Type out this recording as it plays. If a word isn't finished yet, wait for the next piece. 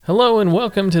Hello and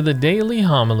welcome to the Daily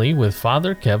Homily with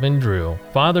Father Kevin Drew.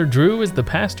 Father Drew is the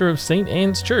pastor of St.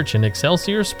 Anne's Church in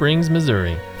Excelsior Springs,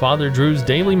 Missouri. Father Drew's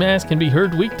daily mass can be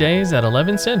heard weekdays at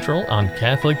 11 Central on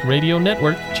Catholic Radio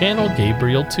Network, channel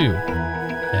Gabriel 2.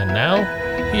 And now,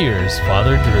 here's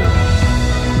Father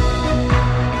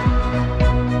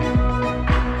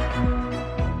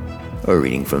Drew. A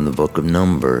reading from the book of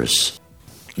Numbers.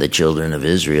 The children of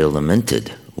Israel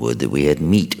lamented, "Would that we had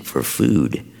meat for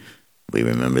food. We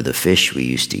remember the fish we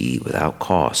used to eat without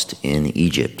cost in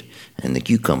Egypt, and the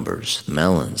cucumbers, the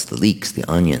melons, the leeks, the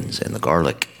onions, and the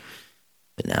garlic.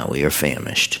 But now we are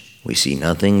famished. We see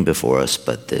nothing before us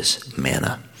but this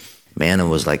manna." Manna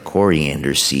was like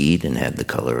coriander seed and had the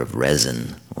color of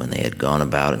resin. When they had gone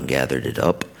about and gathered it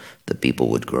up, the people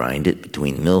would grind it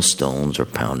between millstones or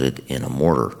pound it in a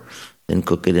mortar, then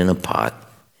cook it in a pot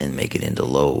and make it into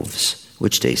loaves,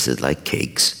 which tasted like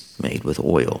cakes made with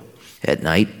oil. At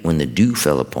night, when the dew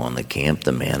fell upon the camp,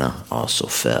 the manna also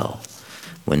fell.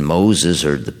 When Moses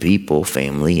heard the people,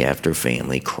 family after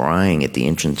family, crying at the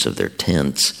entrance of their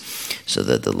tents, so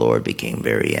that the Lord became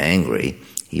very angry,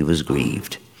 he was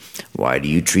grieved. "Why do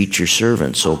you treat your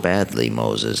servant so badly?"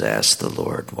 Moses asked the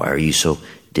Lord. "Why are you so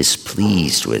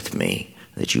displeased with me,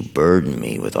 that you burden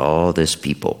me with all this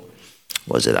people?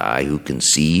 Was it I who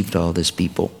conceived all this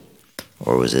people?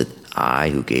 Or was it I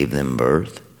who gave them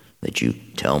birth, that you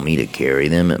tell me to carry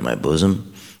them at my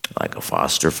bosom, like a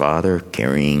foster father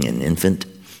carrying an infant,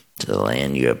 to the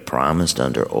land you have promised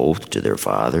under oath to their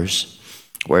fathers?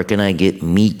 Where can I get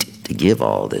meat to give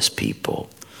all this people?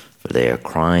 For they are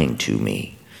crying to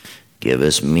me, 'Give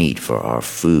us meat for our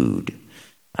food.'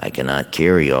 I cannot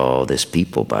carry all this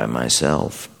people by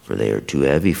myself, for they are too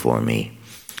heavy for me.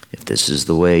 If this is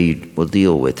the way you will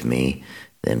deal with me,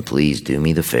 then please do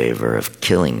me the favor of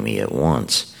killing me at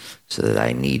once, so that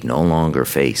I need no longer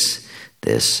face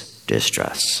this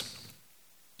distress."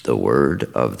 The word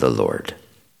of the Lord.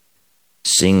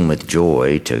 Sing with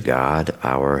joy to God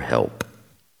our help.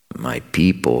 My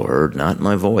people heard not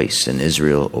my voice, and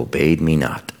Israel obeyed me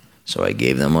not. So I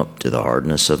gave them up to the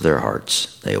hardness of their hearts.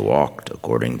 They walked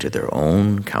according to their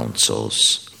own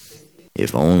counsels.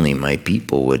 If only my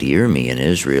people would hear me, and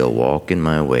Israel walk in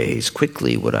my ways.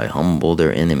 Quickly would I humble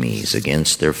their enemies.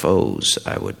 Against their foes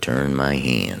I would turn my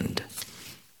hand.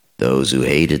 Those who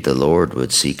hated the Lord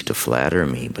would seek to flatter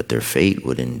me, but their fate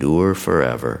would endure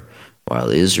forever. While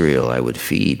Israel I would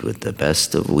feed with the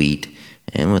best of wheat,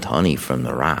 and with honey from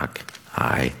the rock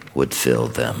I would fill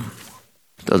them.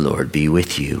 The Lord be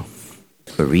with you.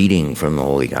 A reading from the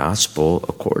Holy Gospel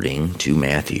according to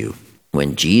Matthew.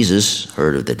 When Jesus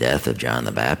heard of the death of John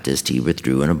the Baptist, he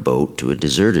withdrew in a boat to a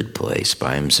deserted place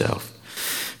by himself.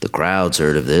 The crowds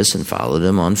heard of this and followed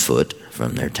him on foot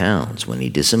from their towns. When he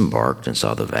disembarked and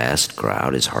saw the vast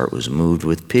crowd, his heart was moved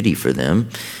with pity for them,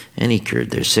 and he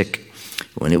cured their sick.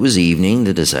 When it was evening,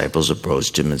 the disciples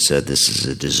approached him and said, "This is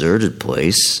a deserted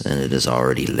place, and it is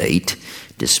already late.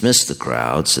 Dismiss the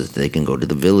crowd so that they can go to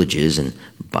the villages and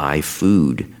buy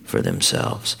food for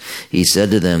themselves." He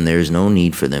said to them, "There is no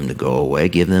need for them to go away.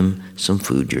 Give them some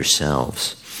food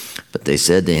yourselves." But they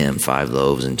said to him, 5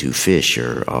 loaves and 2 fish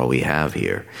are all we have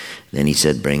here." Then he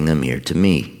said, "Bring them here to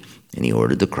me." And he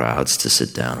ordered the crowds to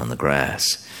sit down on the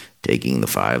grass. Taking the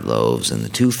 5 loaves and the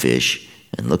 2 fish,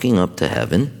 and looking up to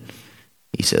heaven,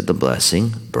 he said the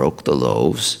blessing, broke the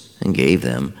loaves, and gave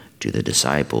them to the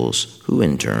disciples, who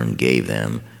in turn gave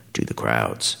them to the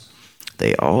crowds.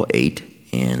 They all ate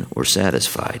and were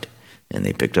satisfied, and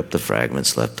they picked up the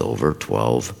fragments left over,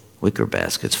 12 wicker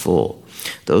baskets full.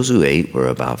 Those who ate were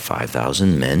about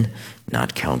 5,000 men,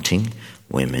 not counting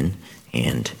women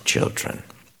and children.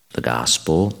 The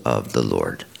Gospel of the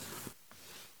Lord.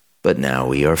 But now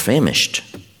we are famished.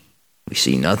 We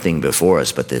see nothing before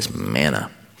us but this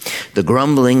manna. The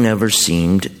grumbling never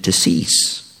seemed to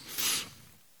cease.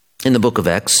 In the book of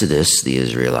Exodus, the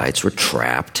Israelites were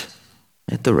trapped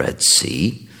at the Red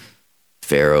Sea.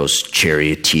 Pharaoh's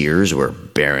charioteers were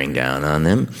bearing down on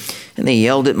them, and they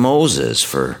yelled at Moses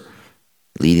for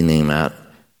leading them out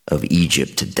of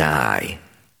Egypt to die.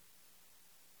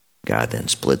 God then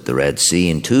split the Red Sea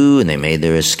in two, and they made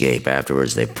their escape.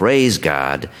 Afterwards, they praised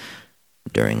God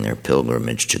during their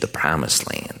pilgrimage to the Promised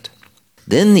Land.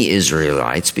 Then the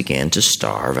Israelites began to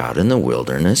starve out in the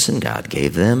wilderness, and God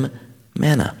gave them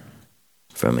manna,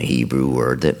 from a Hebrew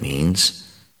word that means,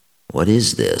 "What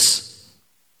is this?"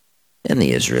 And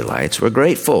the Israelites were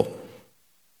grateful.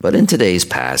 But in today's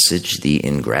passage, the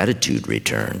ingratitude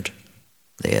returned.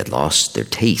 They had lost their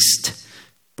taste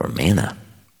for manna.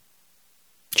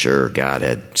 Sure, God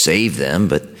had saved them,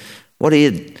 but what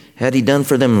had he done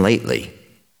for them lately?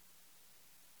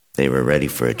 They were ready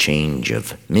for a change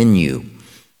of menu.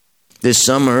 This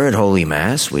summer at Holy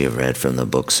Mass, we have read from the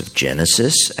books of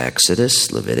Genesis,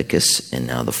 Exodus, Leviticus, and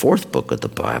now the fourth book of the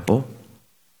Bible,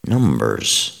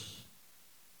 Numbers.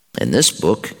 In this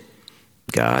book,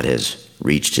 God has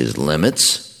reached his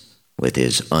limits with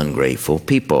his ungrateful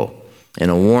people,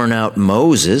 and a worn-out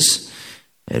Moses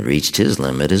had reached his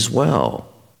limit as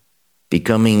well.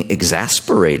 Becoming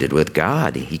exasperated with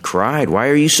God, he cried, "Why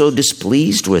are you so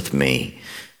displeased with me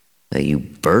that you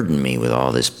burden me with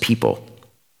all this people?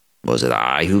 Was it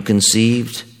I who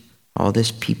conceived all this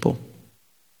people?"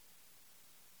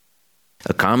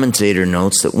 A commentator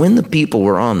notes that when the people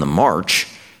were on the march,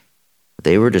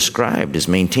 they were described as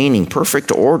maintaining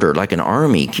perfect order like an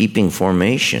army keeping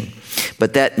formation.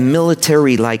 But that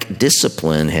military-like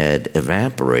discipline had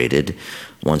evaporated.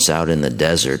 Once out in the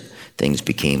desert, things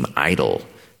became idle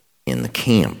in the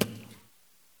camp.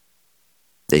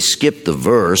 They skipped the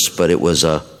verse, but it was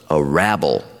a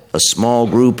rabble, a small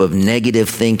group of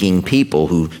negative-thinking people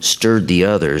who stirred the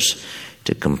others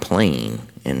to complain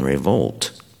and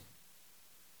revolt.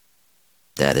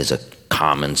 That is a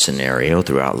common scenario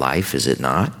throughout life, is it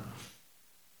not?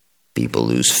 People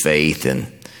lose faith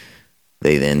and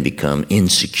they then become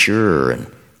insecure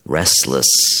and restless.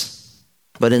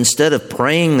 But instead of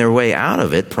praying their way out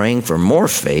of it, praying for more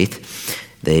faith,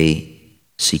 they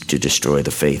seek to destroy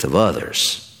the faith of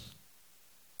others.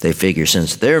 They figure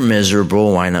since they're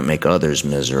miserable, why not make others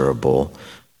miserable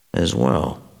as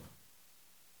well?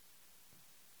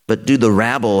 But do the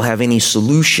rabble have any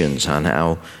solutions on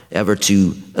how ever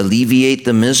to alleviate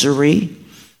the misery?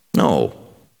 No.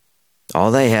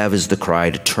 All they have is the cry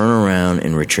to turn around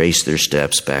and retrace their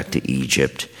steps back to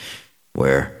Egypt,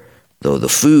 where, though the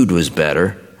food was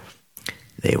better,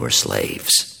 they were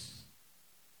slaves.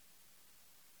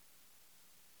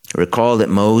 Recall that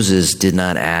Moses did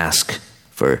not ask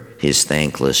for his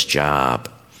thankless job.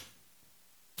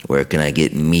 "Where can I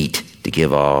get meat to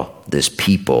give all this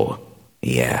people?"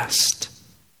 he asked.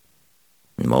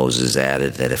 And Moses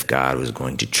added that if God was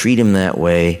going to treat him that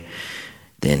way,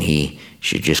 then he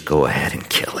should just go ahead and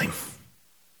kill him.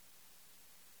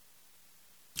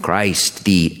 Christ,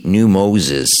 the new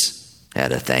Moses,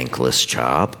 had a thankless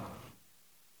job.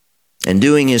 And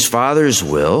doing his Father's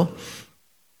will,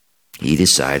 he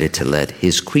decided to let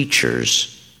his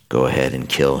creatures go ahead and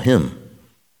kill him.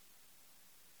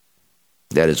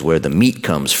 That is where the meat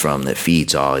comes from that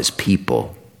feeds all his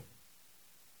people.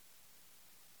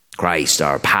 Christ,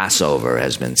 our Passover,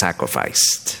 has been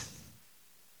sacrificed.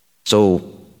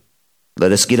 So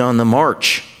let us get on the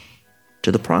march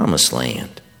to the promised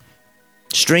land.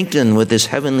 Strengthened with this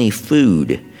heavenly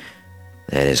food,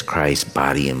 that is Christ's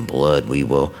body and blood, we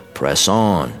will press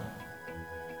on,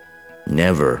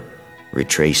 never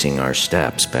retracing our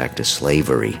steps back to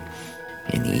slavery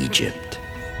in Egypt.